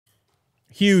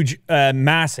Huge,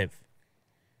 massive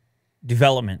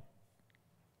development.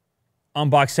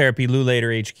 Unbox Therapy, Lou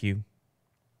Later HQ,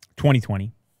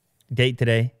 2020. Date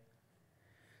today.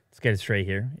 Let's get it straight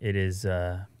here. It is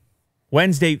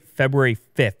Wednesday, February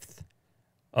 5th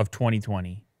of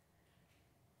 2020.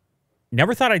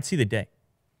 Never thought I'd see the day.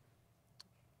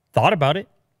 Thought about it.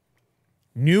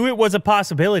 Knew it was a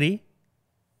possibility.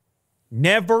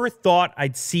 Never thought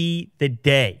I'd see the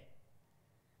day.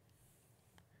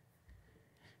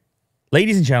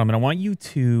 Ladies and gentlemen, I want you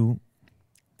to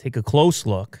take a close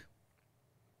look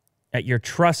at your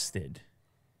trusted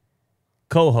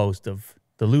co-host of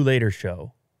the Lou Later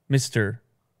Show, Mr.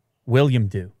 William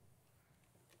Dew.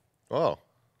 Oh.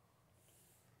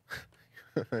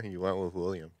 You went with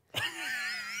William.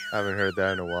 I haven't heard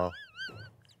that in a while.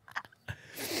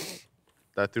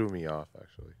 That threw me off,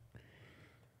 actually.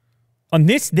 On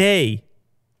this day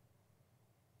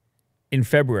in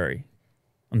February,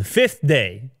 on the 5th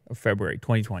day of February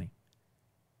 2020,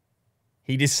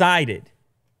 he decided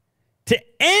to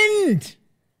end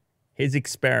his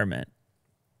experiment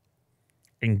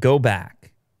and go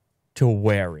back to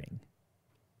wearing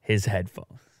his headphones.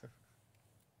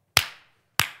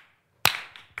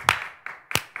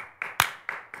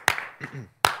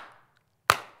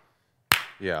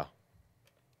 Yeah.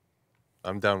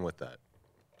 I'm done with that.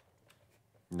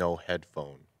 No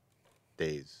headphone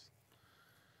days.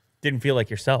 Didn't feel like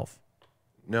yourself.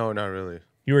 No, not really.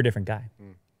 You were a different guy.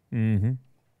 Mm-hmm.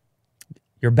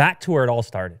 You're back to where it all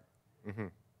started. Mm-hmm.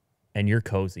 And you're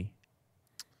cozy.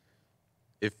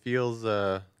 It feels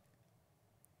at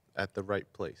the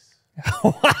right place.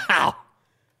 Wow.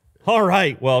 All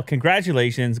right. Well,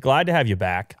 congratulations. Glad to have you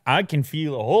back. I can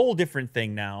feel a whole different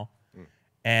thing now.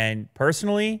 And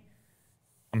personally,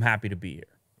 I'm happy to be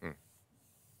here.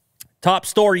 Top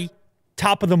story,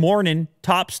 top of the morning,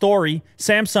 top story.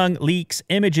 Samsung leaks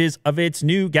images of its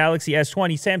new Galaxy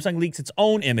S20. Samsung leaks its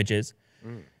own images.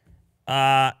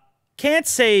 Can't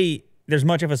say there's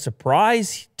much of a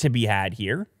surprise to be had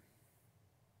here,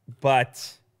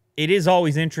 but it is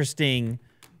always interesting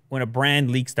when a brand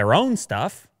leaks their own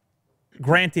stuff.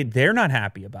 Granted, they're not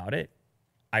happy about it,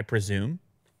 I presume.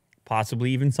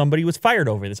 Possibly even somebody was fired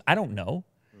over this. I don't know.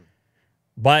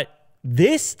 But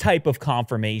this type of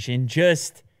confirmation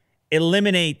just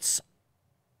eliminates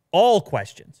all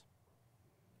questions.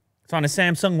 It's on a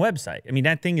Samsung website. I mean,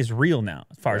 that thing is real now,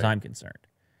 as far as I'm concerned.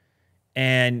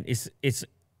 And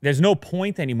there's no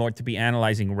point anymore to be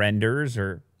analyzing renders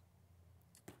or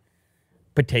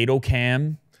potato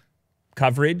cam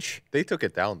coverage. They took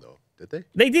it down, though, did they?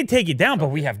 They did take it down, but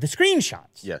we have the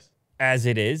screenshots. Yes. As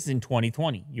it is in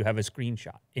 2020. You have a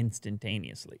screenshot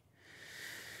instantaneously.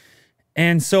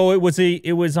 And so it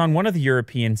was on one of the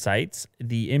European sites.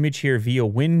 The image here via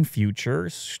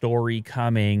WinFuture, story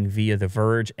coming via The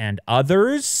Verge and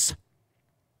others.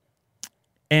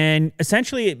 And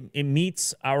essentially it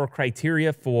meets our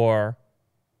criteria for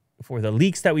the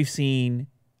leaks that we've seen,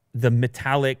 the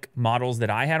metallic models that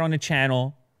I had on the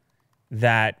channel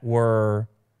that were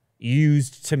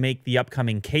used to make the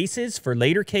upcoming cases for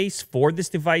later case for this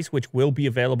device, which will be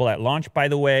available at launch, by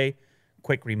the way.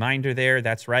 Quick reminder there.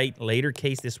 That's right. Later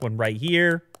case, this one right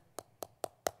here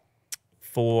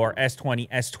for S20,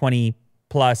 S20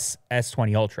 Plus,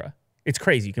 S20 Ultra. It's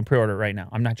crazy. You can pre-order it right now.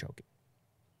 I'm not joking.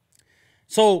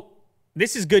 So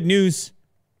this is good news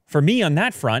for me on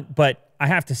that front, but I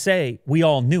have to say, we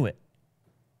all knew it.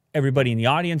 Everybody in the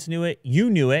audience knew it. You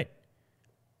knew it.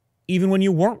 Even when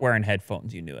you weren't wearing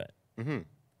headphones, you knew it.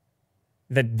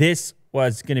 That this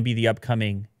was going to be the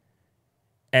upcoming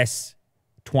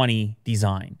S20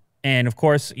 design. And of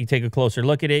course, you take a closer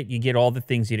look at it, you get all the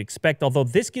things you'd expect. Although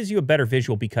this gives you a better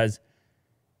visual because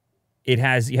you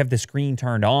have the screen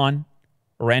turned on,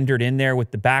 rendered in there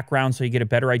with the background, so you get a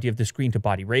better idea of the screen to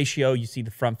body ratio. You see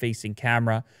the front-facing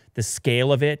camera, the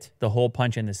scale of it, the hole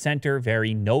punch in the center,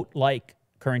 very Note-like,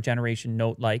 current generation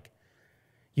Note-like.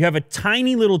 You have a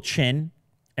tiny little chin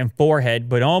and forehead,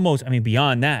 but almost, I mean,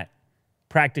 beyond that,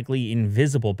 practically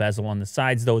invisible bezel on the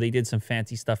sides, though they did some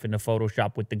fancy stuff into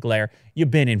Photoshop with the glare. You've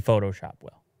been in Photoshop,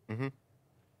 Will.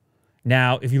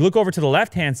 Now, if you look over to the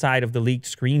left-hand side of the leaked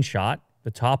screenshot,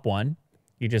 the top one,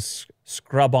 you just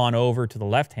scrub on over to the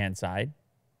left-hand side.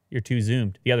 You're too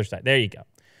zoomed. The other side. There you go.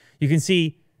 You can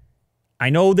see, I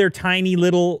know they're tiny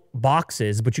little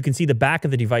boxes, but you can see the back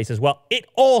of the device as well. It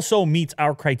also meets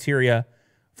our criteria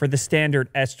for the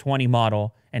standard S20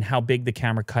 model and how big the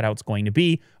camera cutout's going to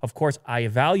be. Of course, I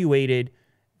evaluated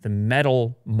the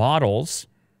metal models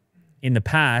in the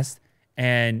past,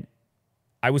 and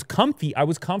I was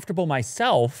comfortable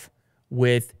myself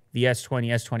with the S20,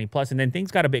 S20 Plus, and then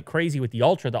things got a bit crazy with the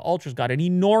Ultra. The Ultra's got an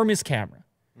enormous camera.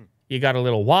 You got a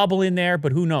little wobble in there,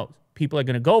 but who knows? People are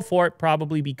going to go for it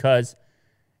probably because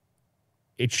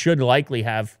it should likely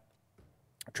have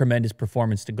tremendous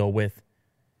performance to go with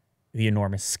the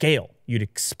enormous scale. You'd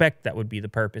expect that would be the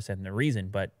purpose and the reason,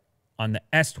 but on the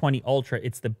S20 Ultra,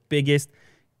 it's the biggest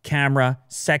camera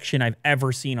section I've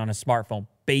ever seen on a smartphone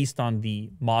based on the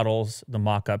models, the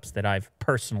mock-ups that I've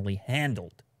personally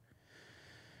handled.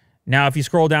 Now, if you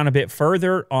scroll down a bit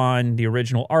further on the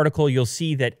original article, you'll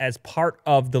see that as part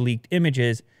of the leaked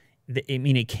images,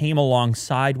 it came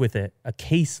alongside with a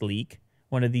case leak,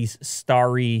 one of these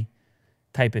starry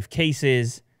type of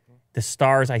cases. The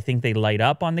stars, I think they light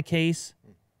up on the case.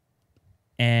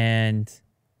 And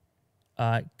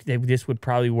this would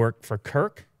probably work for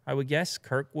Kirk, I would guess.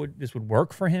 This would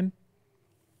work for him.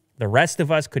 The rest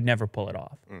of us could never pull it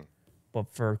off.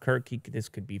 But for Kirk, this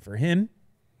could be for him.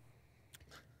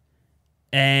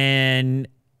 And,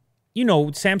 you know,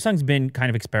 Samsung's been kind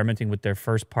of experimenting with their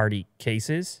first-party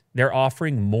cases. They're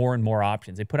offering more and more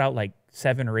options. They put out like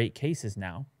 7 or 8 cases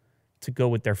now to go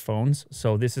with their phones.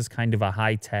 So this is kind of a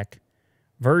high-tech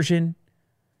version.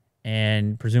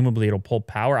 And presumably it'll pull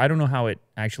power. I don't know how it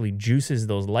actually juices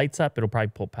those lights up. It'll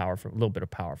probably pull power from a little bit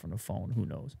of power from the phone. Who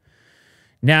knows?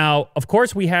 Now, of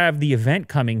course, we have the event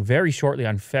coming very shortly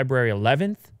on February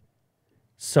 11th.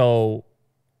 So,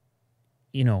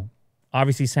 you know,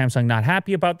 obviously Samsung not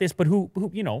happy about this, but who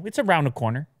you know, it's around the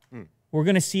corner. We're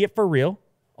going to see it for real,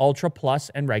 Ultra Plus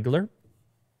and regular.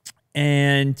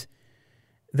 And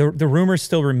the rumors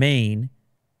still remain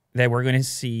that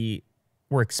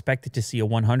we're expected to see a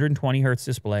 120 hertz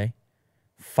display,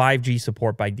 5G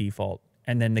support by default,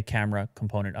 and then the camera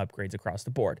component upgrades across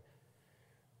the board.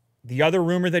 The other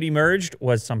rumor that emerged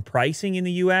was some pricing in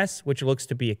the US, which looks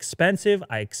to be expensive.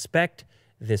 I expect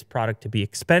this product to be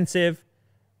expensive,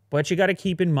 but you got to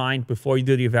keep in mind before you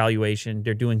do the evaluation,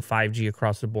 they're doing 5G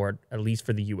across the board, at least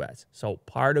for the US. So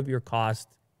part of your cost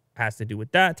has to do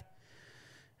with that.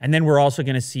 And then we're also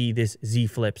going to see this Z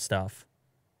Flip stuff.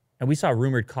 And we saw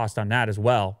rumored cost on that as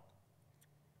well,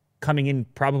 coming in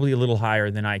probably a little higher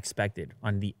than I expected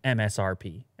on the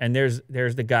MSRP. And there's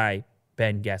the guy,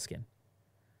 Ben Geskin,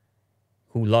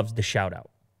 who loves the shout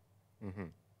out.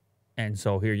 And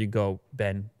so here you go,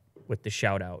 Ben, with the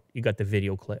shout out. You got the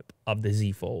video clip of the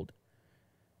Z Fold.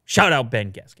 Shout out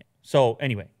Ben Geskin. So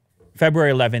anyway,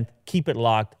 February 11th, keep it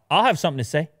locked. I'll have something to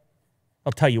say.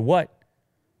 I'll tell you what,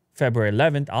 February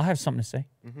 11th, I'll have something to say.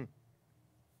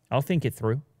 I'll think it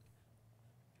through.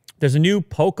 There's a new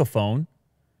Pocophone,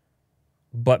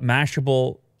 but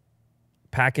Mashable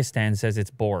Pakistan says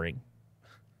it's boring.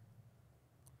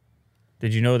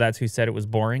 Did you know that's who said it was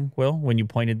boring, Will, when you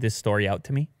pointed this story out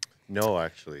to me? No,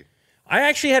 actually. I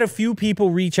actually had a few people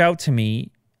reach out to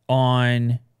me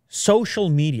on social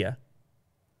media.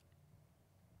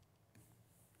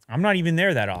 I'm not even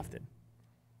there that often.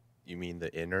 You mean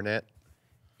the internet?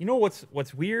 You know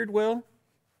what's weird, Will?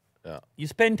 Yeah. You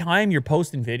spend time, you're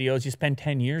posting videos, you spend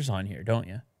 10 years on here, don't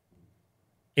you?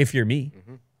 If you're me.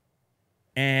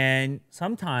 And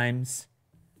sometimes,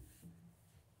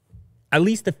 at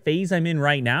least the phase I'm in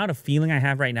right now, the feeling I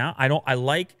have right now, I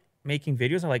like making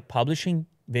videos, I like publishing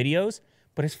videos,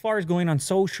 but as far as going on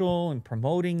social and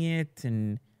promoting it,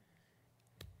 and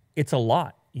it's a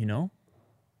lot, you know?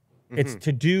 It's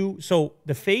to do, so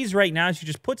the phase right now is you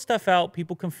just put stuff out,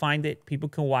 people can find it, people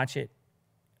can watch it.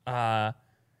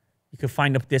 You can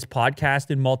find this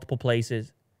podcast in multiple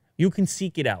places. You can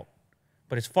seek it out.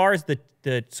 But as far as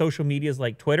the social medias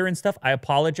like Twitter and stuff, I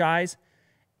apologize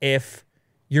if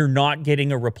you're not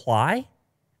getting a reply.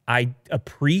 I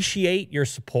appreciate your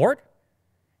support.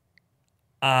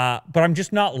 But I'm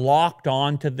just not locked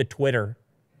on to the Twitter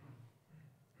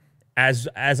as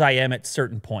I am at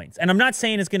certain points. And I'm not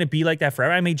saying it's going to be like that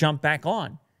forever. I may jump back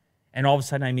on. And all of a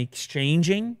sudden I'm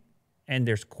exchanging and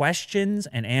there's questions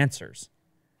and answers.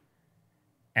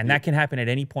 And that can happen at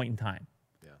any point in time.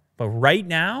 Yeah. But right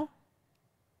now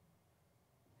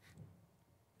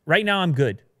I'm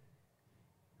good.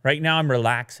 Right now I'm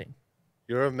relaxing.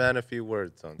 You're a man of few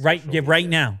words on right. social Yeah, media. right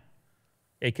now,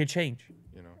 it could change.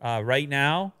 You know, right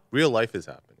now, real life is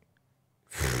happening.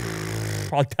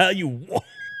 I'll tell you what.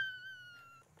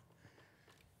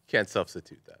 Can't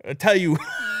substitute that. I'll tell you.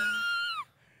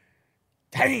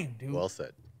 Damn, dude. Well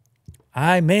said.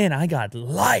 I got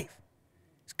life.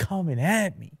 It's coming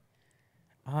at me.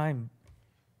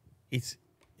 It's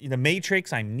the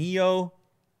Matrix. I'm Neo,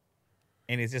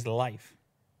 and it's just life.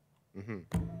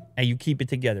 And you keep it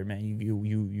together, man.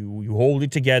 You hold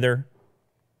it together.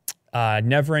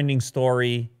 Never-ending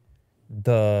story.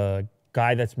 The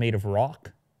guy that's made of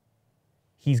rock.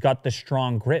 He's got the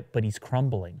strong grip, but he's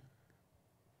crumbling.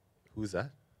 Who's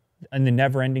that? And the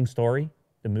Never-ending story.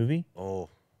 the movie. Oh,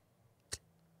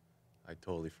 I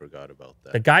totally forgot about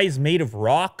that. The guy is made of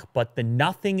rock, but the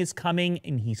nothing is coming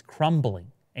and he's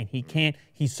crumbling. And he can't,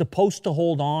 he's supposed to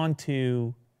hold on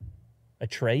to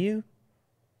Atreyu?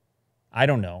 I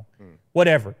don't know.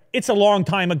 Whatever. It's a long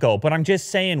time ago, but I'm just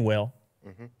saying, Will.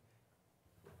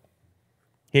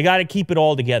 You got to keep it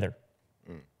all together.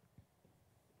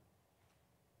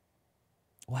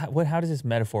 How does this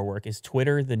metaphor work? Is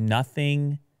Twitter the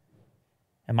nothing?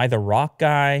 Am I the rock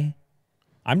guy?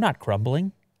 I'm not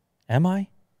crumbling. Am I?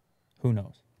 Who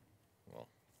knows? Well,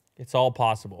 It's all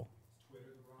possible.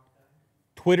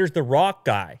 Twitter's the rock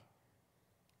guy.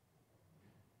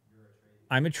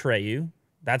 I'm Atreyu.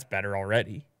 That's better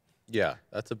already. yeah,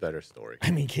 that's a better story.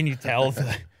 I mean, can you tell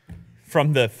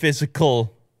from the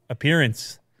physical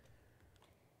appearance?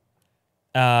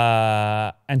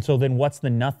 And so then what's the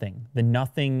nothing? The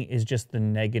nothing is just the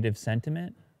negative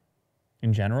sentiment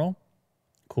in general?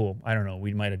 Cool. I don't know.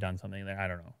 We might have done something there. I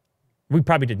don't know. We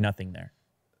probably did nothing there.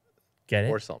 Get it?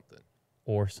 Or something.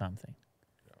 Or something.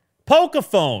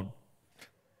 Pokephone.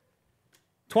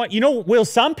 You know, Will,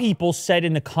 some people said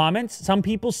in the comments, some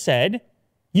people said,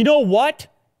 you know what?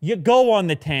 You go on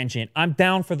the tangent. I'm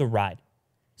down for the ride.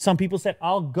 Some people said,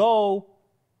 I'll go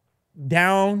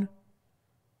down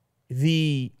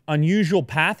the unusual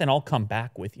path and I'll come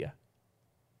back with you.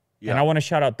 Yeah. And I want to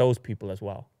shout out those people as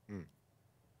well.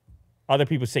 Other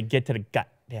people said, get to the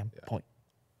goddamn point.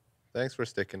 Thanks for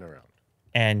sticking around.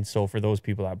 And so for those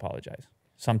people, I apologize.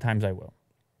 Sometimes I will.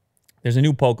 There's a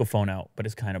new Pokephone out, but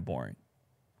it's kind of boring.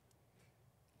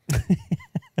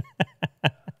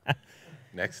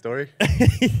 Next story?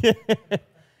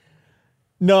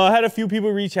 No, I had a few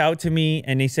people reach out to me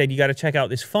and they said, you got to check out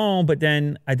this phone. But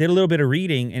then I did a little bit of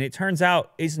reading and it turns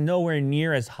out it's nowhere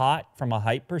near as hot from a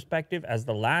hype perspective as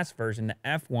the last version, the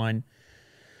F1.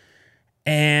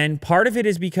 And part of it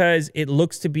is because it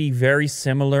looks to be very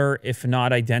similar, if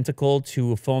not identical,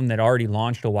 to a phone that already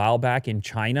launched a while back in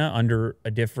China under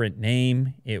a different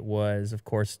name. It was, of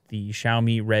course, the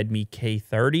Xiaomi Redmi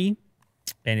K30,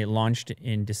 and it launched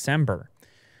in December.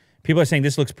 People are saying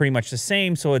this looks pretty much the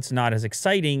same, so it's not as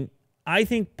exciting. I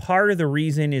think part of the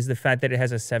reason is the fact that it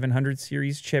has a 700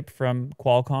 series chip from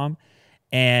Qualcomm.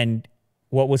 And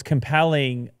what was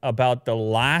compelling about the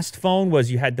last phone was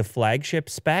you had the flagship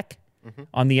spec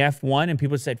on the F1, and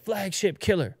people said, flagship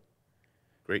killer.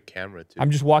 Great camera, too.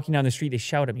 I'm just walking down the street, they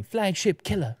shout at me, flagship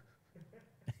killer.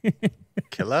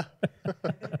 Killer?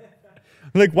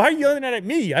 Like, why are you yelling at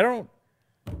me? I don't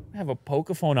have a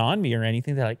Pokephone on me or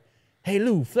anything. They're like, hey,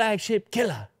 Lou, flagship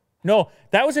killer. No,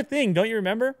 that was a thing. Don't you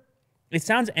remember? It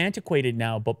sounds antiquated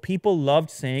now, but people loved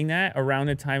saying that around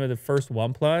the time of the first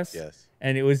OnePlus. Yes.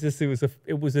 And it was just,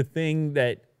 it was a thing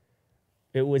that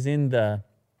it was in the,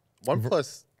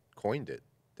 OnePlus coined it,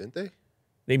 didn't they?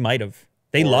 they might have.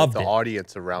 They Or loved the it.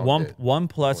 audience around it.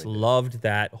 OnePlus coined it. loved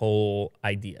that whole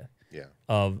idea Yeah.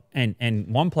 of, and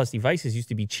OnePlus devices used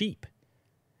to be cheap.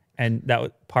 And that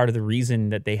was part of the reason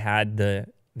that they had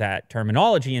that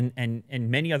terminology, and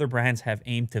many other brands have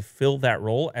aimed to fill that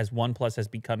role as OnePlus has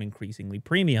become increasingly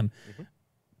premium.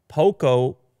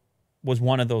 Poco was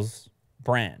one of those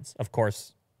brands. Of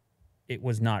course, it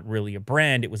was not really a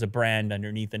brand. It was a brand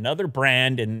underneath another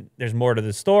brand, and there's more to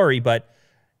the story. But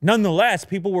nonetheless,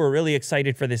 people were really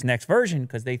excited for this next version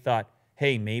because they thought,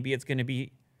 hey, maybe it's going to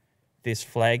be this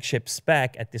flagship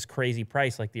spec at this crazy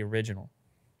price like the original.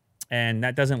 And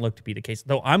that doesn't look to be the case.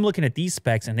 Though I'm looking at these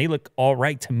specs, and they look all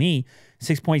right to me.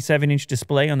 6.7-inch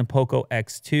display on the Poco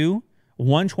X2,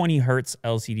 120 hertz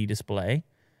LCD display,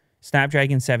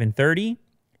 Snapdragon 730,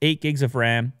 8 gigs of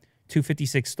RAM,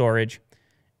 256 storage,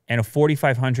 and a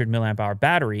 4,500 milliamp hour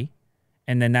battery.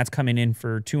 And then that's coming in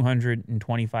for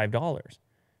 $225.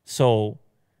 So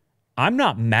I'm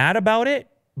not mad about it,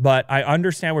 but I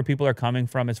understand where people are coming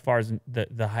from as far as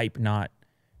the hype not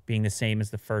being the same as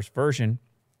the first version,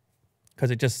 because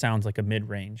it just sounds like a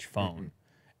mid-range phone.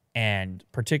 And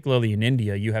particularly in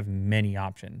India, you have many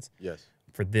options Yes.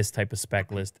 for this type of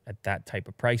spec list at that type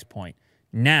of price point.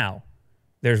 Now,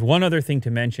 there's one other thing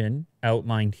to mention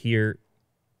outlined here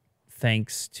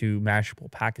thanks to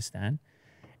Mashable Pakistan,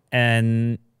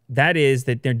 and that is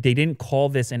that they didn't call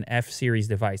this an F-series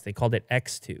device. They called it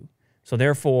X2. So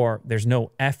therefore, there's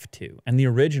no F2, and the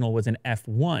original was an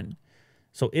F1.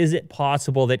 So is it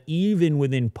possible that even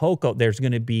within Poco, there's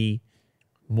going to be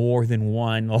more than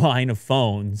one line of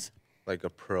phones? Like a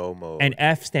pro mode. And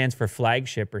F stands for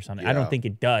flagship or something. I don't Yeah. think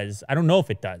it does. I don't know if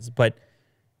it does, but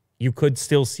you could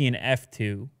still see an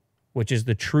F2, which is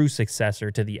the true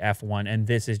successor to the F1, and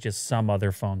this is just some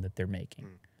other phone that they're making.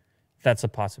 That's a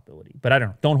possibility. But I don't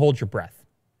know. Don't hold your breath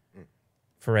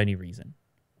for any reason.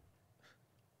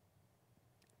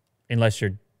 unless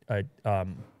you're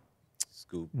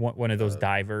Scoop. one of those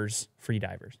divers, free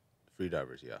divers. Free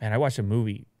divers, yeah. And I watched a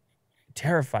movie,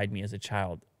 terrified me as a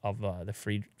child of the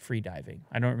free diving.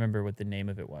 I don't remember what the name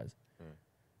of it was,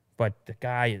 but the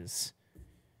guy is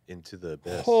Into the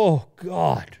abyss. oh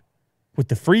god, with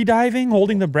the free diving,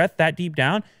 holding the breath that deep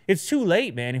down. It's too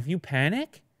late, man. If you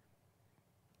panic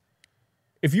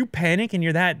and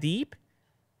you're that deep,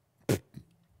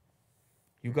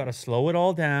 you got to slow it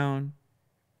all down,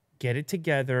 get it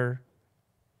together,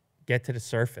 get to the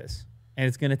surface. And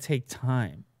it's going to take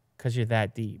time because you're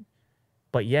that deep.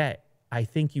 But yet, I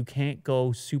think you can't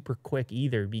go super quick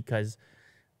either because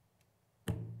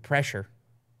pressure,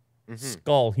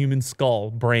 skull, human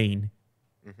skull, brain,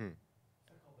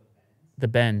 the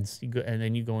bends. You go, and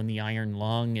then you go in the iron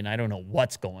lung, and I don't know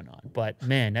what's going on. But,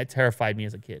 man, that terrified me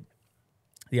as a kid,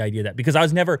 the idea of that. Because I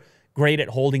was never great at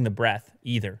holding the breath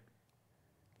either.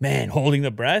 Man, holding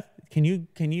the breath? What can you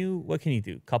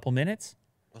do? Couple minutes?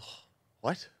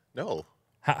 What? No.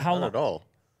 How Not long? at all.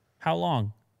 How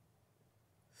long?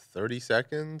 30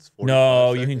 seconds? 45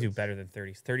 No, you can seconds? do better than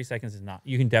 30. 30 seconds is not.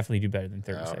 You can definitely do better than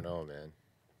 30 I don't seconds. know, man.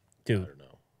 Dude, I don't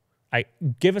know.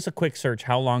 give us a quick search.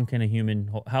 How long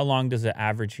how long does an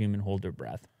average human hold their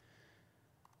breath?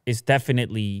 It's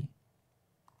definitely.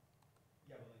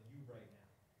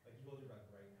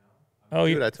 Oh,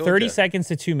 Dude, I told 30 ya. seconds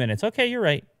to 2 minutes. Okay, you're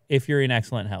right. If you're in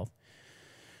excellent health.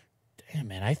 Damn,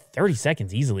 man, 30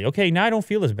 seconds easily. Okay, now I don't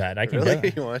feel as bad. I can do Really?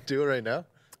 it. You want to do it right now?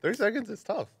 30 seconds is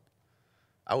tough.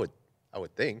 I would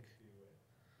think.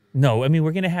 No, I mean,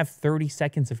 we're going to have 30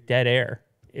 seconds of dead air.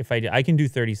 If I can do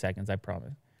 30 seconds, I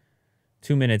promise.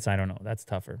 2 minutes, I don't know. That's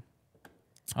tougher,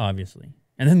 obviously.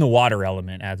 And then the water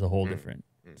element adds a whole different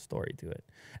story to it.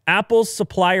 Apple's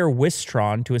supplier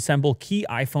Wistron to assemble key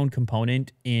iPhone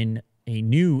component in a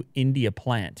new India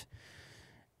plant.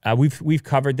 We've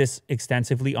covered this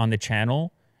extensively on the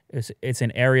channel. It's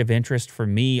an area of interest for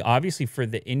me, obviously for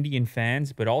the Indian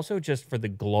fans, but also just for the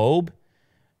globe.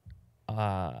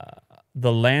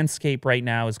 The landscape right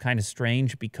now is kind of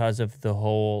strange because of the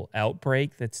whole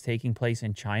outbreak that's taking place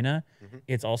in China.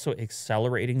 It's also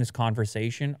accelerating this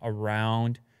conversation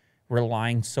around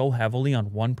relying so heavily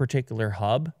on one particular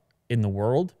hub in the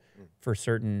world for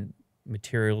certain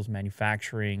materials,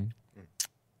 manufacturing.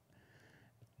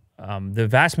 The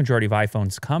vast majority of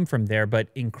iPhones come from there, but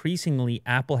increasingly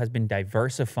Apple has been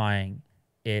diversifying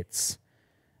its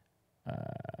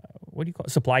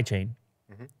supply chain.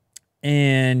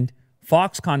 And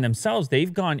Foxconn themselves,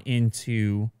 they've gone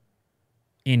into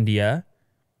India,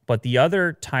 but the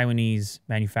other Taiwanese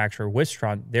manufacturer,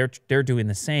 Wistron, they're doing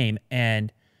the same.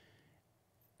 And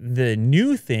the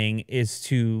new thing is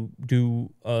to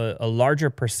do a larger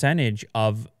percentage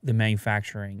of the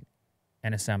manufacturing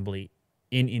and assembly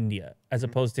in India, as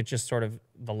opposed to just sort of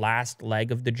the last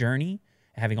leg of the journey,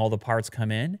 having all the parts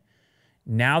come in.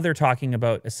 Now they're talking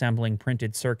about assembling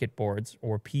printed circuit boards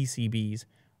or PCBs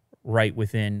right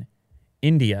within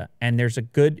India. And there's a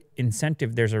good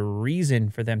incentive. There's a reason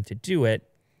for them to do it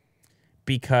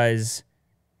because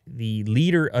the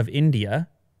leader of India,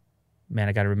 man,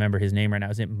 I got to remember his name right now.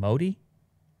 Is it Modi?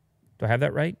 Do I have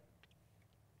that right?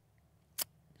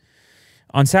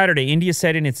 On Saturday, India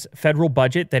said in its federal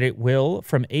budget that it will,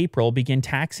 from April, begin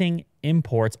taxing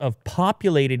imports of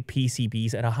populated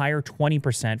PCBs at a higher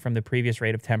 20% from the previous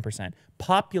rate of 10%.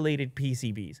 Populated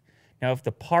PCBs. Now, if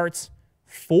the parts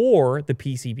for the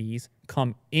PCBs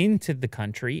come into the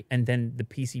country and then the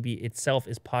PCB itself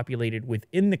is populated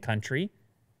within the country,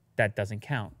 that doesn't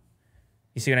count.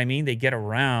 You see what I mean? They get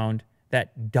around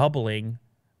that doubling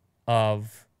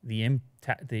of the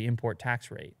import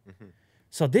tax rate.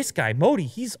 So this guy, Modi,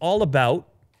 he's all about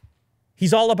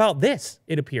this,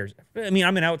 it appears. I mean,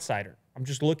 I'm an outsider. I'm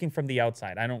just looking from the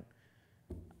outside. I don't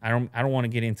want to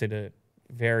get into the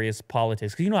various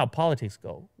politics, because you know how politics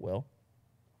go, Will.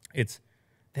 It's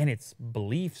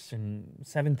beliefs and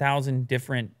 7,000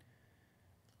 different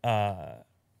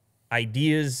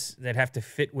ideas that have to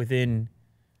fit within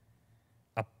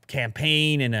a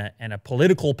campaign and a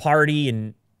political party.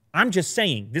 And I'm just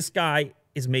saying, this guy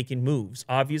is making moves.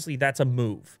 Obviously, that's a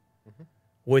move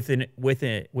with an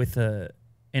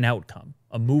outcome,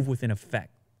 a move with an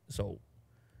effect. So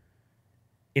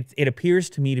it appears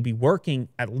to me to be working,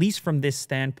 at least from this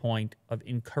standpoint of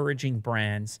encouraging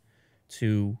brands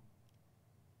to,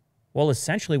 well,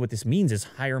 essentially what this means is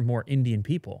hire more Indian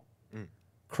people,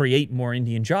 create more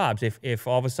Indian jobs. If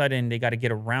all of a sudden they got to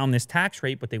get around this tax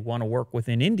rate, but they want to work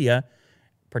within India,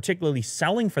 particularly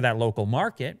selling for that local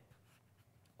market,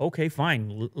 okay,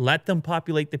 fine. Let them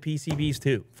populate the PCBs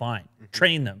too. Fine.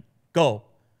 Train them. Go.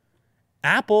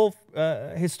 Apple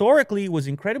historically was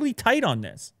incredibly tight on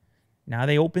this. Now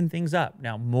they open things up.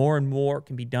 Now more and more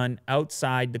can be done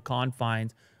outside the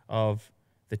confines of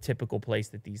the typical place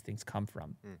that these things come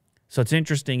from. So it's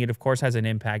interesting. It, of course, has an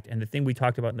impact. And the thing we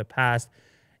talked about in the past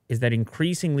is that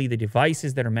increasingly the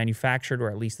devices that are manufactured or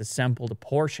at least assembled a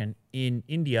portion in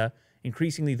India,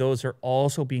 increasingly those are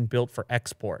also being built for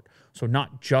export. So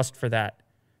not just for that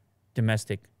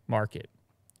domestic market.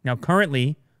 Now,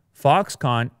 currently,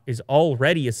 Foxconn is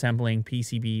already assembling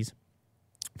PCBs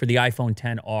for the iPhone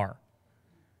XR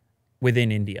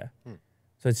within India.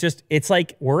 So it's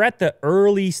like we're at the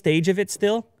early stage of it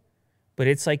still, but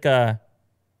it's like the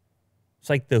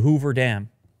Hoover Dam.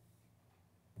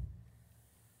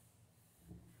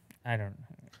 I don't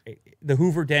know. The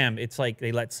Hoover Dam, it's like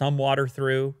they let some water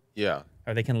through. Yeah.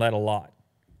 Or they can let a lot.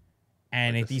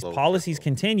 And Like if a these slow policies trickle.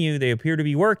 continue, they appear to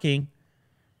be working,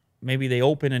 maybe they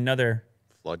open a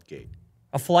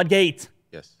floodgate.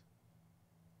 Yes.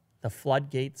 The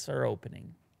floodgates are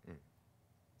opening.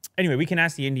 Anyway, we can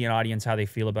ask the Indian audience how they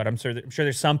feel about it. I'm sure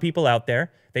there's some people out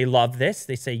there, they love this.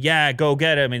 They say, yeah, go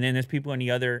get him. And then there's people on the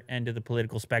other end of the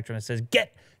political spectrum that says,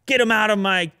 get him out of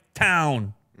my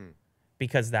town.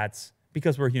 Because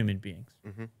we're human beings.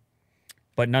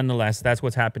 But nonetheless, that's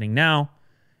what's happening now.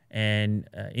 And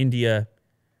India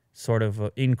sort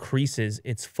of increases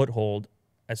its foothold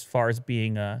as far as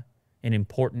being an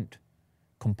important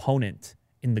component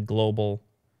in the global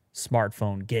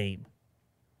smartphone game.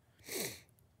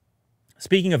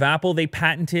 Speaking of Apple, they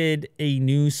patented a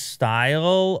new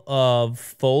style of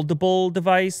foldable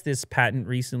device. This patent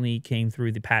recently came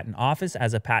through the patent office,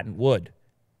 as a patent would.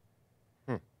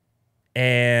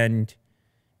 And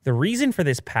the reason for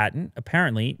this patent,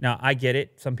 apparently, now I get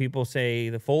it. Some people say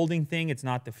the folding thing, it's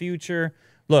not the future.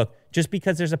 Look, just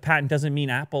because there's a patent doesn't mean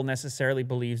Apple necessarily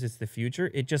believes it's the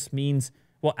future. It just means,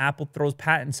 well, Apple throws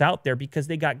patents out there because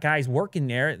they got guys working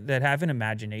there that have an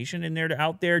imagination and they're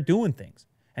out there doing things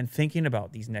and thinking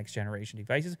about these next generation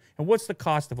devices. And what's the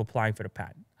cost of applying for the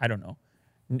patent? I don't know.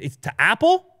 It's to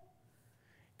Apple?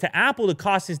 To Apple, the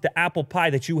cost is the apple pie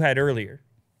that you had earlier.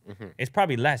 It's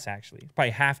probably less, actually. It's probably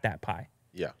half that pie.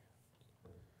 Yeah.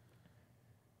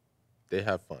 They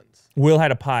have funds. Will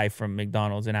had a pie from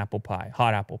McDonald's, an apple pie,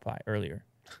 hot apple pie earlier.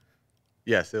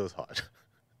 Yes, it was hot.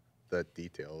 That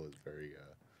detail was very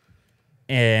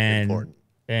And important.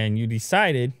 And you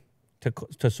decided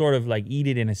to sort of like eat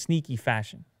it in a sneaky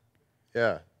fashion.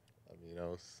 Yeah. I mean, I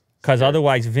was Because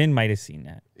otherwise Vin might have seen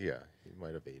that. Yeah, he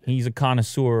might have ate it. He's a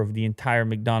connoisseur of the entire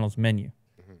McDonald's menu.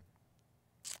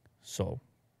 So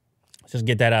let's just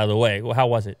get that out of the way. Well, how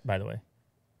was it, by the way?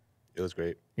 It was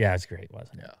great. Yeah, it's great,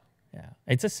 wasn't it? Yeah. Yeah.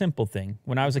 It's a simple thing.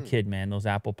 When I was a kid, man, those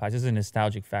apple pies, there's a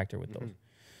nostalgic factor with those.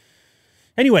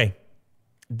 Anyway,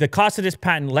 the cost of this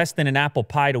patent, less than an apple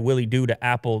pie to Willie Doo to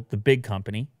Apple, the big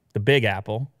company, the Big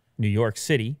Apple, New York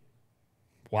City.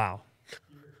 Wow.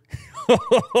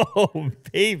 Oh,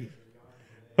 baby.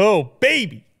 Oh,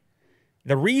 baby.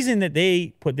 The reason that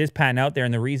they put this patent out there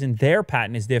and the reason their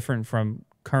patent is different from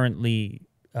currently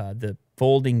the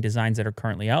folding designs that are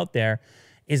currently out there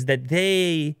is that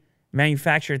they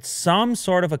manufactured some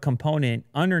sort of a component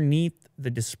underneath the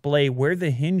display where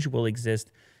the hinge will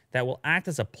exist that will act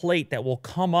as a plate that will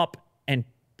come up and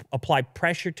apply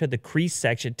pressure to the crease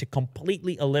section to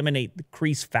completely eliminate the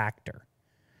crease factor.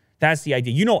 That's the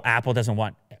idea. You know Apple doesn't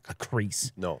want a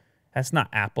crease. No. That's not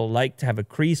Apple-like to have a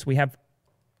crease. We have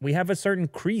a certain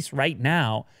crease right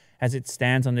now as it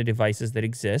stands on the devices that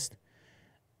exist.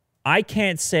 I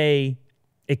can't say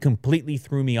it completely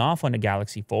threw me off on the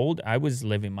Galaxy Fold. I was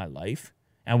living my life.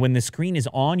 And when the screen is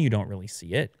on, you don't really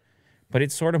see it. But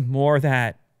it's sort of more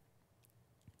that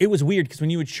it was weird because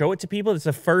when you would show it to people, it's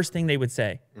the first thing they would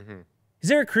say. Is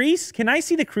there a crease? Can I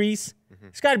see the crease?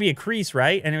 There's got to be a crease,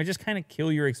 right? And it would just kind of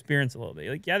kill your experience a little bit.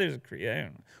 Like, yeah, there's a crease. I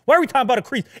don't know. Why are we talking about a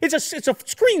crease? It's a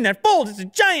screen that folds. It's a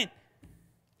giant.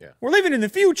 Yeah. We're living in the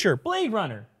future. Blade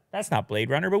Runner. That's not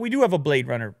Blade Runner, but we do have a Blade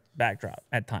Runner backdrop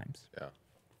at times. Yeah.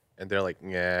 And they're like,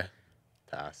 yeah,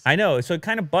 pass. I know. So it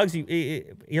kind of bugs you.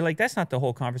 You're like, that's not the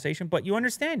whole conversation, but you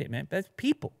understand it, man. That's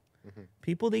people.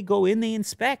 People, they go in, they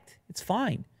inspect. It's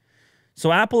fine.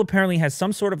 So Apple apparently has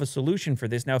some sort of a solution for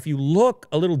this. Now, if you look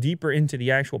a little deeper into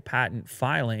the actual patent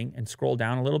filing and scroll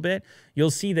down a little bit,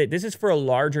 you'll see that this is for a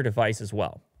larger device as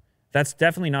well. That's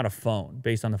definitely not a phone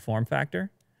based on the form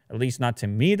factor. At least not to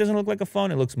me. It doesn't look like a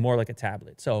phone. It looks more like a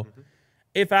tablet. So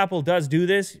if Apple does do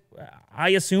this, I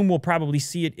assume we'll probably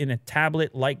see it in a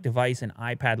tablet-like device, an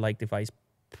iPad-like device,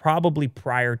 probably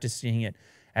prior to seeing it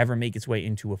ever make its way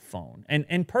into a phone.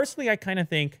 And personally, I kind of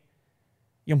think,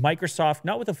 you know, Microsoft,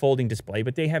 not with a folding display,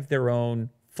 but they have their own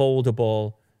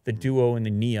foldable, the Duo and the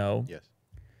Neo. Yes.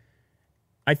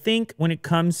 I think when it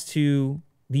comes to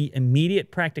the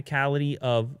immediate practicality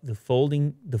of the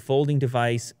folding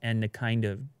device and the kind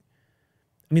of,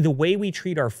 I mean, the way we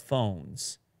treat our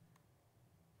phones,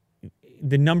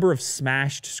 the number of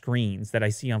smashed screens that I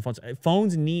see on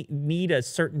phones need a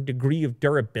certain degree of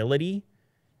durability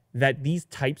that these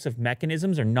types of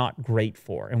mechanisms are not great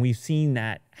for. And we've seen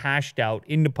that hashed out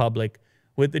in the public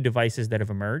with the devices that have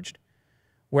emerged.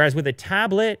 Whereas with a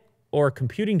tablet or a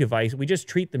computing device, we just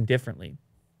treat them differently.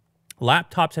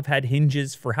 Laptops have had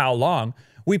hinges for how long?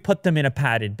 We put them in a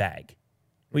padded bag.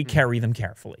 We carry them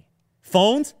carefully.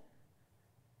 Phones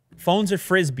are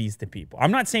Frisbees to people. I'm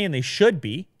not saying they should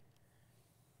be,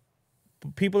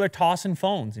 but people are tossing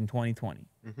phones in 2020.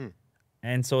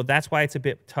 And so that's why it's a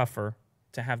bit tougher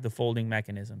to have the folding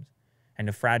mechanisms and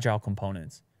the fragile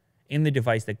components in the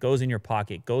device that goes in your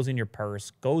pocket, goes in your purse,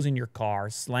 goes in your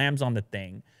car, slams on the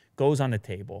thing, goes on the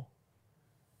table.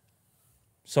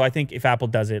 So I think if Apple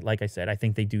does it, like I said, I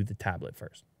think they do the tablet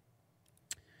first.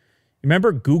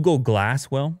 Remember Google Glass,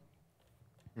 Will?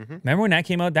 Remember when that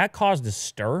came out? That caused a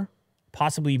stir,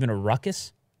 possibly even a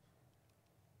ruckus.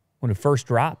 When it first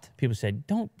dropped, people said,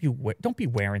 don't be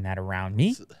wearing that around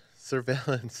me.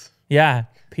 Surveillance. Yeah,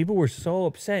 people were so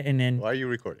upset. And then Why are you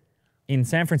recording? in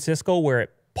San Francisco, where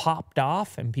it popped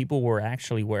off and people were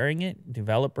actually wearing it,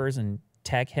 developers and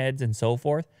tech heads and so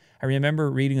forth, I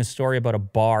remember reading a story about a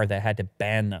bar that had to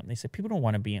ban them. They said, people don't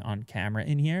want to be on camera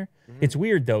in here. It's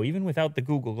weird, though. Even without the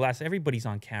Google Glass, everybody's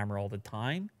on camera all the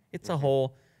time. It's a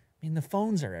whole, I mean, the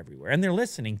phones are everywhere. And they're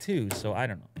listening, too. So I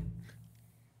don't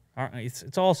know.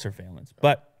 It's all surveillance.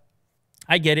 But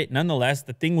I get it. Nonetheless,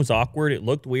 the thing was awkward. It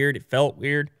looked weird. It felt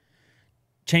weird.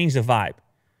 Changed the vibe.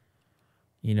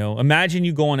 You know, imagine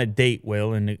you go on a date,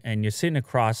 Will, and you're sitting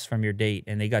across from your date,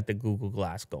 and they got the Google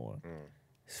Glass going.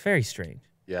 It's very strange.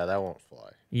 Yeah, that won't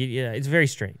fly. Yeah, it's very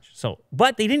strange. So,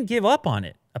 but they didn't give up on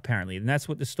it, apparently, and that's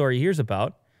what the story here's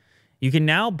about. You can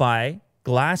now buy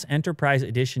Glass Enterprise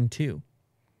Edition 2,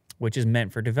 which is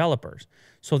meant for developers.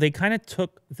 So they kind of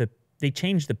they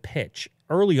changed the pitch.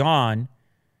 Early on,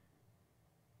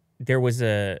 there was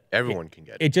Everyone can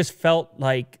get it. It just felt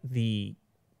like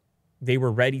they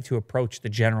were ready to approach the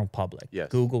general public. Yes.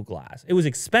 Google Glass. It was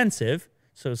expensive,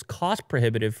 so it's cost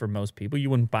prohibitive for most people.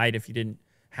 You wouldn't buy it if you didn't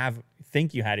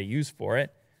think you had a use for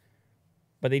it.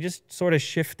 But they just sort of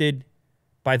shifted,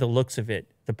 by the looks of it,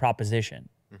 the proposition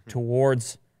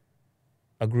towards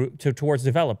towards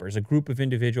developers, a group of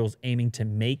individuals aiming to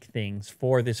make things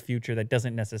for this future that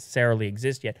doesn't necessarily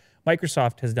exist yet.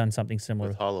 Microsoft has done something similar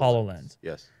with HoloLens.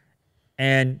 Yes.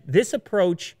 And this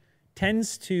approach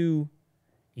tends to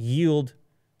yield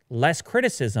less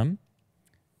criticism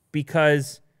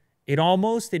because it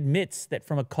almost admits that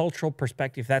from a cultural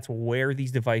perspective, that's where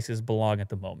these devices belong at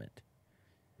the moment.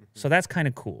 So that's kind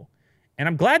of cool. And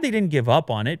I'm glad they didn't give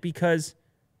up on it because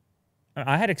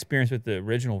I had experience with the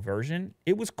original version.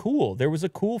 It was cool. There was a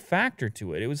cool factor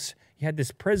to it. You had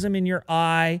this prism in your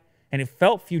eye, and it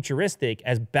felt futuristic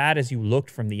as bad as you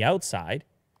looked from the outside.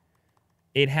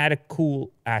 It had a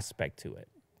cool aspect to it.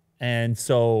 And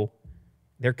so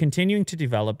they're continuing to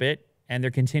develop it, and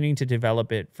they're continuing to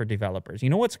develop it for developers. You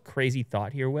know what's a crazy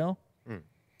thought here, Will?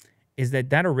 Is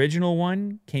that original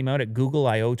one came out at Google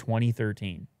I/O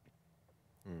 2013.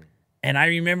 And I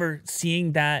remember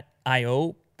seeing that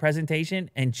I/O presentation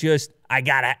and just, I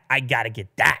gotta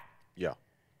get that. Yeah.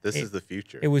 This is the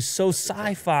future. It was so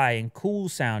sci-fi and cool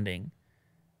sounding.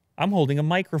 I'm holding a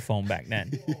microphone back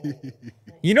then.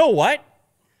 You know what?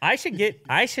 We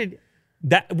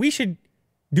should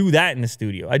do that in the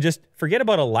studio. I just forget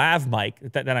about a lav mic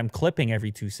that I'm clipping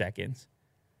every 2 seconds.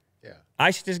 Yeah. I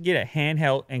should just get a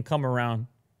handheld and come around.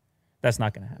 That's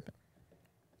not going to happen.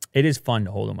 It is fun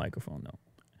to hold a microphone, though.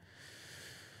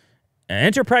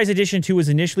 Enterprise Edition 2 was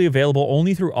initially available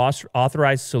only through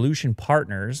authorized solution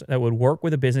partners that would work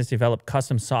with a business to develop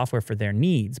custom software for their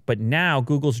needs. But now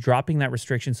Google's dropping that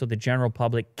restriction so the general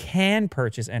public can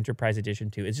purchase Enterprise Edition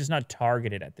 2. It's just not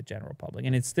targeted at the general public,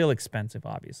 and it's still expensive,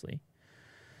 obviously.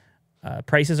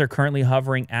 Prices are currently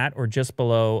hovering at or just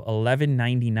below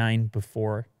 $11.99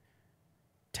 before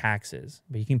taxes.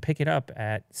 But you can pick it up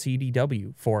at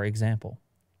CDW, for example.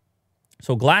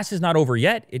 So Glass is not over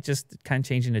yet. It just kind of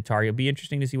changing the target. It'll be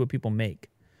interesting to see what people make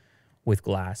with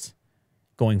Glass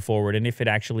going forward and if it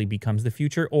actually becomes the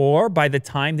future, or by the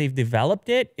time they've developed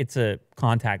it, it's a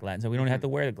contact lens and we don't have to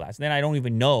wear the glass. Then I don't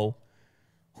even know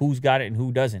who's got it and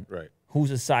who doesn't. Right. Who's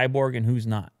a cyborg and who's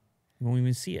not. You won't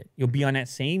even see it. You'll be on that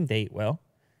same date, Will,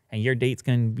 and your date's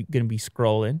gonna be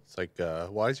scrolling. It's like,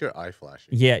 why is your eye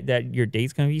flashing? Yeah, that your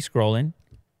date's gonna be scrolling,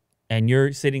 and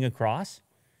you're sitting across.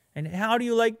 And how do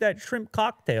you like that shrimp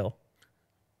cocktail?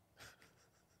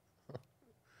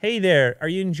 Hey there, are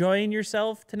you enjoying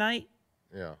yourself tonight?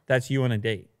 Yeah. That's you on a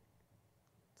date.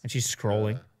 And she's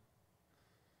scrolling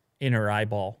in her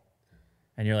eyeball.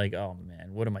 And you're like, oh,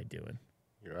 man, what am I doing?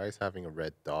 Your eye's having a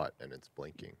red dot and it's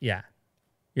blinking. Yeah.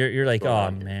 You're like, going oh,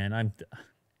 on here?" man,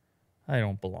 I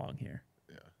don't belong here.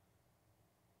 Yeah.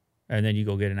 And then you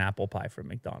go get an apple pie from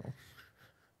McDonald's,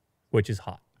 which is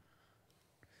hot.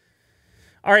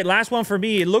 All right, last one for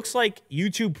me. It looks like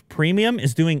YouTube Premium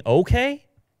is doing okay.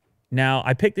 Now,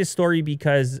 I picked this story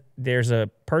because there's a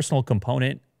personal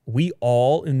component. We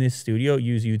all in this studio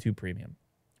use YouTube Premium.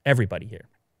 Everybody here.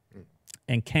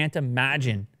 And can't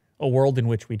imagine a world in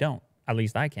which we don't. At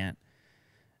least I can't.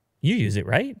 You use it,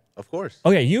 right? Of course.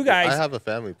 Okay, you guys. I have a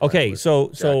family plan. Okay, with so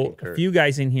Jack and a Kurt. few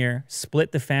guys in here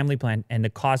split the family plan, and the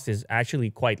cost is actually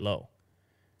quite low.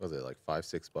 Was it like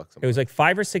 $5-6 a month? It was like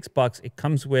 $5 or $6. It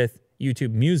comes with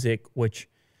YouTube Music, which,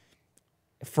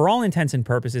 for all intents and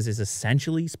purposes, is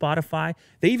essentially Spotify.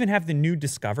 They even have the new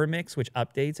Discover Mix, which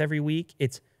updates every week.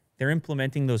 They're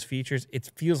implementing those features.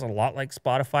 It feels a lot like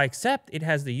Spotify, except it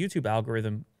has the YouTube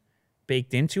algorithm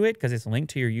baked into it because it's linked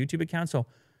to your YouTube account. So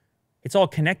it's all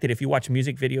connected. If you watch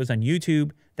music videos on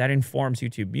YouTube, that informs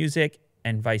YouTube Music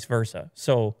and vice versa.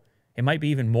 So it might be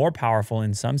even more powerful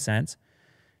in some sense.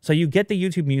 So you get the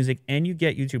YouTube Music and you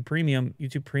get YouTube Premium.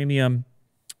 YouTube Premium,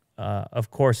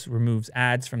 of course, removes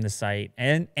ads from the site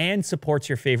and supports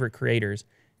your favorite creators.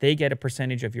 They get a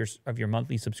percentage of your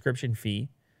monthly subscription fee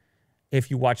if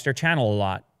you watch their channel a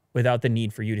lot without the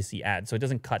need for you to see ads. So it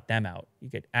doesn't cut them out. You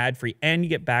get ad-free and you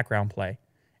get background play,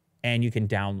 and you can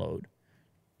download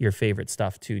your favorite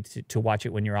stuff to watch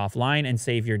it when you're offline and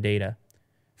save your data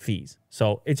fees.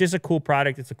 So it's just a cool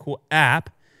product. It's a cool app.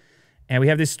 And we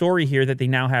have this story here that they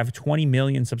now have 20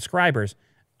 million subscribers.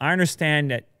 I understand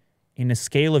that in the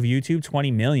scale of YouTube,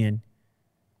 20 million,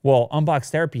 well, Unbox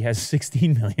Therapy has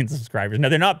 16 million subscribers. Now,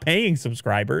 they're not paying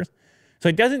subscribers, so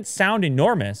it doesn't sound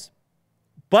enormous,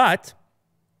 but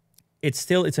it's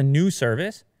a new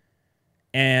service,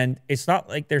 and it's not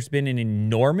like there's been an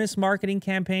enormous marketing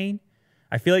campaign.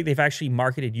 I feel like they've actually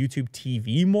marketed YouTube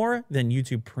TV more than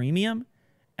YouTube Premium,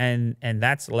 and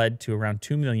that's led to around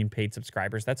 2 million paid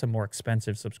subscribers. That's a more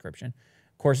expensive subscription.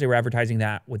 Of course, they were advertising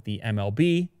that with the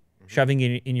MLB, shoving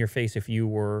it in your face if you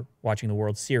were watching the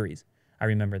World Series. I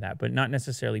remember that, but not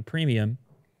necessarily Premium.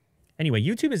 Anyway,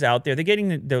 YouTube is out there. They're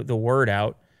getting the word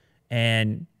out,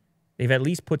 and they've at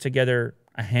least put together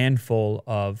a handful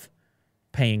of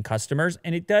paying customers,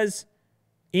 and it does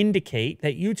indicate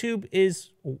that YouTube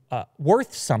is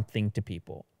worth something to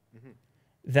people,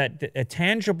 that a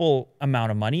tangible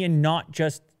amount of money and not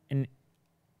just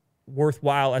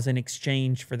worthwhile as an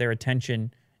exchange for their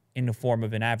attention in the form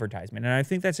of an advertisement. And I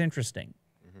think that's interesting.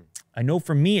 I know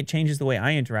for me, it changes the way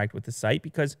I interact with the site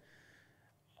because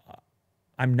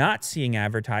I'm not seeing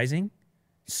advertising.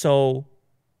 So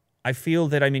I feel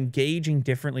that I'm engaging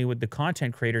differently with the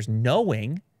content creators,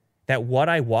 knowing that what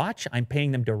I watch, I'm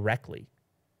paying them directly.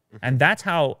 And that's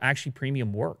how actually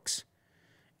Premium works,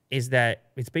 is that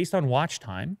it's based on watch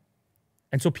time.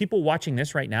 And so people watching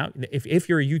this right now, if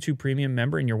you're a YouTube Premium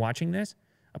member and you're watching this,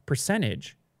 a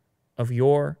percentage of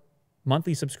your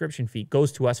monthly subscription fee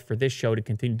goes to us for this show to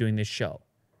continue doing this show.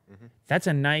 That's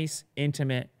a nice,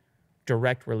 intimate,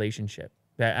 direct relationship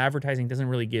that advertising doesn't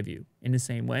really give you in the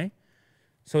same way.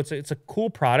 So it's a cool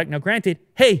product. Now, granted,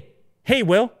 hey,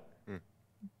 Will,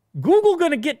 Google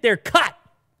gonna get their cut.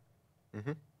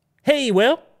 Hey,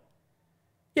 Will.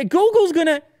 Yeah, Google's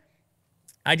gonna.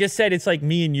 I just said it's like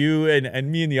me and you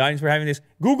and me and the audience were having this.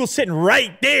 Google's sitting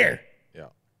right there. Yeah.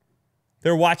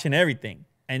 They're watching everything,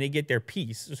 and they get their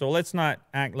piece. So let's not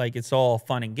act like it's all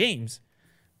fun and games.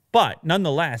 But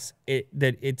nonetheless,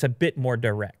 it's a bit more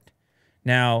direct.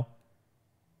 Now,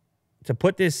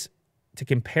 to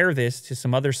compare this to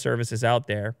some other services out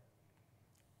there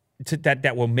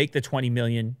that will make the 20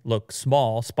 million look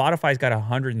small, Spotify's got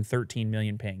 113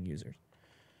 million paying users.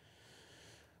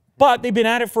 But they've been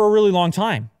at it for a really long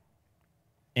time.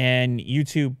 And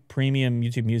YouTube Premium,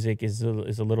 YouTube Music is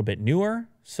a little bit newer.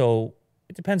 So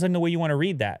it depends on the way you want to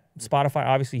read that. Spotify,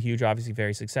 obviously huge, obviously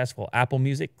very successful. Apple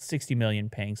Music, 60 million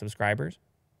paying subscribers.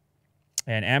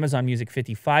 And Amazon Music,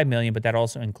 55 million, but that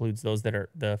also includes those that are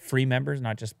the free members,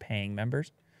 not just paying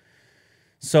members.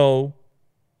 So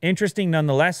interesting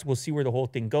nonetheless. We'll see where the whole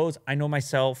thing goes. I know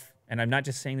myself, and I'm not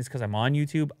just saying this because I'm on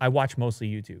YouTube. I watch mostly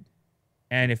YouTube.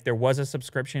 And if there was a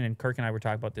subscription, and Kirk and I were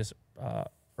talking about this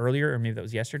earlier, or maybe that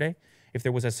was yesterday, if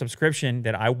there was a subscription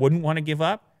that I wouldn't want to give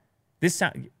up,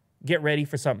 get ready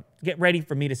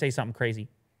for me to say something crazy.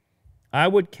 I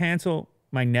would cancel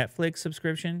my Netflix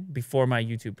subscription before my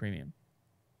YouTube Premium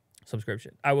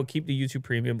subscription. I will keep the YouTube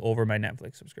Premium over my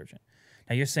Netflix subscription.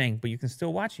 And you're saying, but you can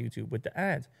still watch YouTube with the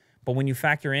ads. But when you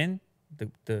factor in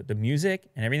the music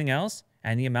and everything else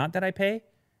and the amount that I pay,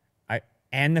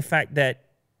 and the fact that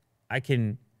I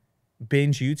can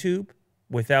binge YouTube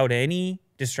without any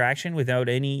distraction, without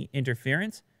any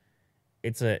interference,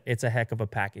 it's a heck of a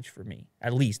package for me,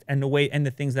 at least. And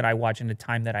the things that I watch and the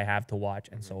time that I have to watch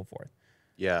and so forth.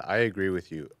 Yeah, I agree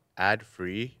with you.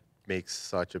 Ad-free makes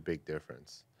such a big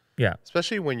difference. Yeah.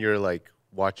 Especially when you're like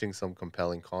watching some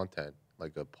compelling content,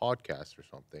 like a podcast or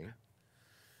something.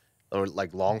 Or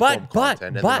like long form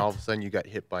content, and then all of a sudden you got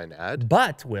hit by an ad.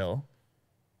 But Will,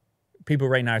 people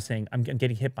right now are saying, I'm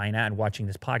getting hit by an ad watching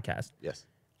this podcast. Yes.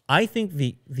 I think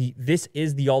this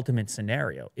is the ultimate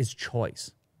scenario, is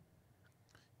choice.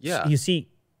 Yeah. You see,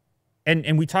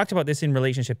 and we talked about this in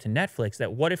relationship to Netflix,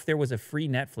 that what if there was a free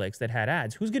Netflix that had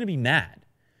ads? Who's going to be mad?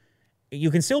 You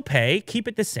can still pay, keep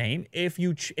it the same if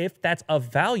that's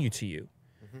of value to you.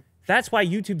 Mm-hmm. That's why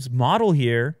YouTube's model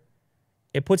here,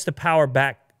 it puts the power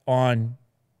back on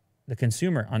the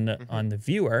consumer, on the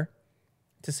viewer,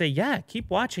 to say, yeah, keep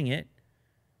watching it.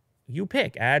 You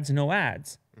pick ads, no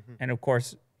ads. Mm-hmm. And of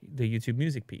course, the YouTube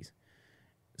music piece.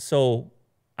 So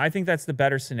I think that's the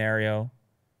better scenario.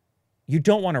 You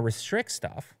don't want to restrict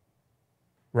stuff,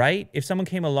 right? If someone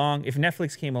came along, if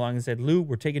Netflix came along and said, Lou,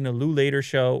 we're taking the Lou Later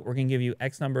show, we're going to give you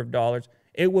X number of dollars,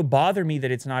 it would bother me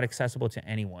that it's not accessible to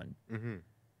anyone,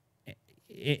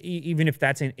 even if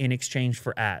that's in exchange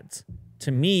for ads.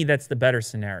 To me, that's the better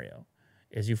scenario,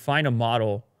 is you find a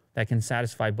model that can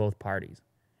satisfy both parties.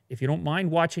 If you don't mind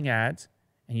watching ads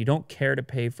and you don't care to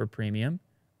pay for premium,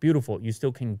 beautiful. You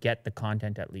still can get the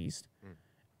content at least.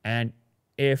 And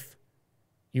if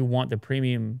you want the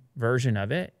premium version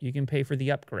of it, you can pay for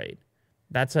the upgrade.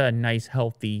 That's a nice,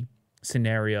 healthy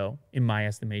scenario in my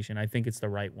estimation. I think it's the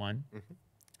right one.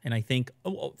 And I think,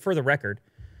 for the record,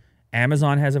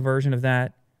 Amazon has a version of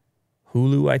that.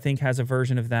 Hulu, I think, has a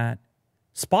version of that.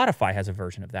 Spotify has a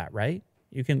version of that, right?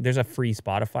 There's a free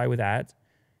Spotify with ads.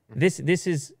 This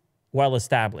is well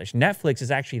established. Netflix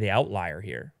is actually the outlier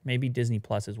here. Maybe Disney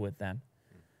Plus is with them.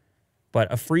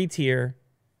 But a free tier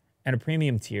and a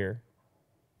premium tier,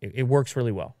 it works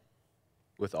really well.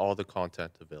 With all the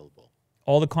content available.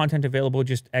 All the content available,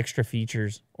 just extra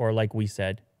features, or like we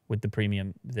said, with the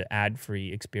premium, the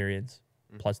ad-free experience,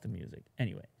 plus the music.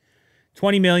 Anyway,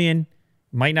 20 million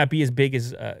might not be as big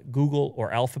as Google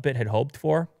or Alphabet had hoped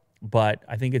for, but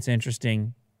I think it's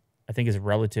interesting. I think it's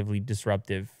relatively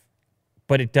disruptive,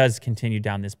 but it does continue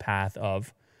down this path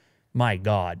of, my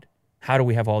God, how do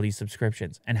we have all these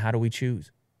subscriptions and how do we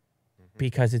choose?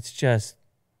 Because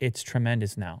it's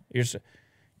tremendous now. There's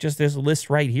this list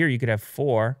right here. You could have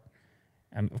 4.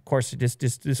 Of course,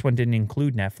 this one didn't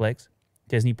include Netflix,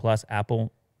 Disney Plus,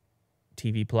 Apple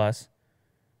TV Plus,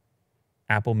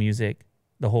 Apple Music,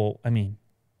 the whole,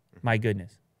 my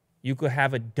goodness. You could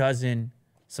have a dozen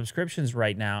subscriptions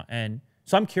right now. And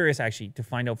so I'm curious, actually, to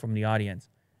find out from the audience.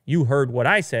 You heard what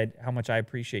I said, how much I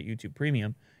appreciate YouTube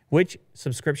Premium. Which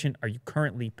subscription are you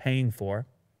currently paying for,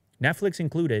 Netflix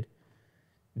included,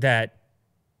 that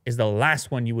is the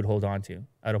last one you would hold on to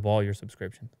out of all your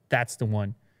subscriptions? That's the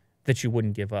one that you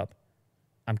wouldn't give up.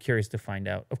 I'm curious to find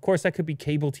out. Of course, that could be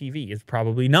cable TV. It's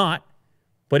probably not,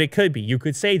 but it could be. You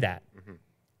could say that.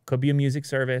 Could be a music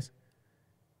service.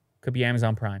 Could be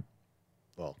Amazon Prime.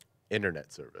 Well,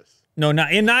 internet service. No,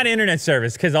 not internet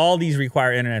service, because all these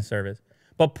require internet service.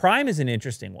 But Prime is an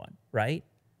interesting one, right?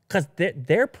 Because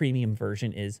their premium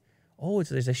version is,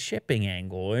 there's a shipping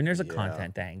angle and there's a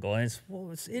content angle. And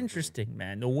it's interesting,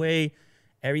 man, the way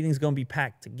everything's going to be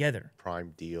packed together.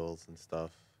 Prime deals and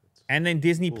stuff. And then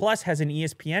Disney Plus has an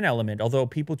ESPN element, although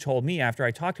people told me after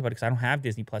I talked about it, because I don't have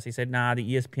Disney Plus, they said, nah,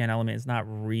 the ESPN element is not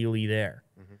really there.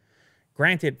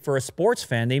 Granted, for a sports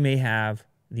fan, they may have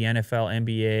the NFL,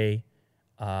 NBA,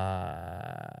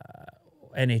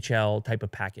 NHL type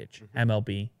of package,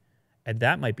 MLB, and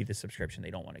that might be the subscription they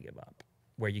don't want to give up,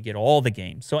 where you get all the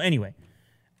games. So anyway,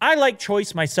 I like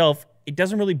choice myself. It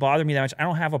doesn't really bother me that much. I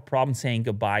don't have a problem saying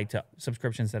goodbye to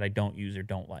subscriptions that I don't use or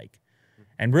don't like.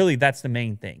 And really, that's the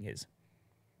main thing, is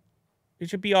it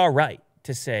should be all right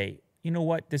to say, you know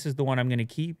what, this is the one I'm going to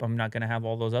keep. I'm not going to have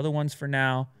all those other ones for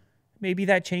now. Maybe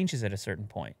that changes at a certain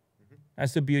point.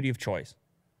 That's the beauty of choice.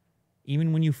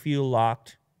 Even when you feel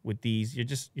locked with these, you're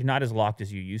not as locked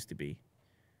as you used to be.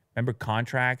 Remember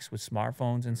contracts with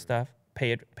smartphones and stuff?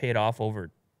 Pay it off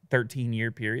over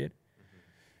 13-year period.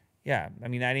 Yeah,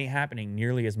 that ain't happening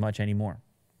nearly as much anymore.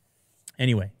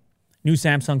 Anyway, new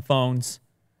Samsung phones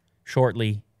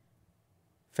shortly,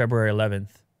 February 11th.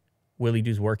 Willie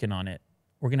Doo's working on it.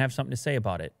 We're going to have something to say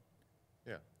about it.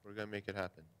 Yeah, we're going to make it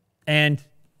happen. And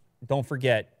don't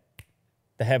forget,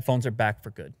 the headphones are back for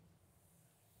good.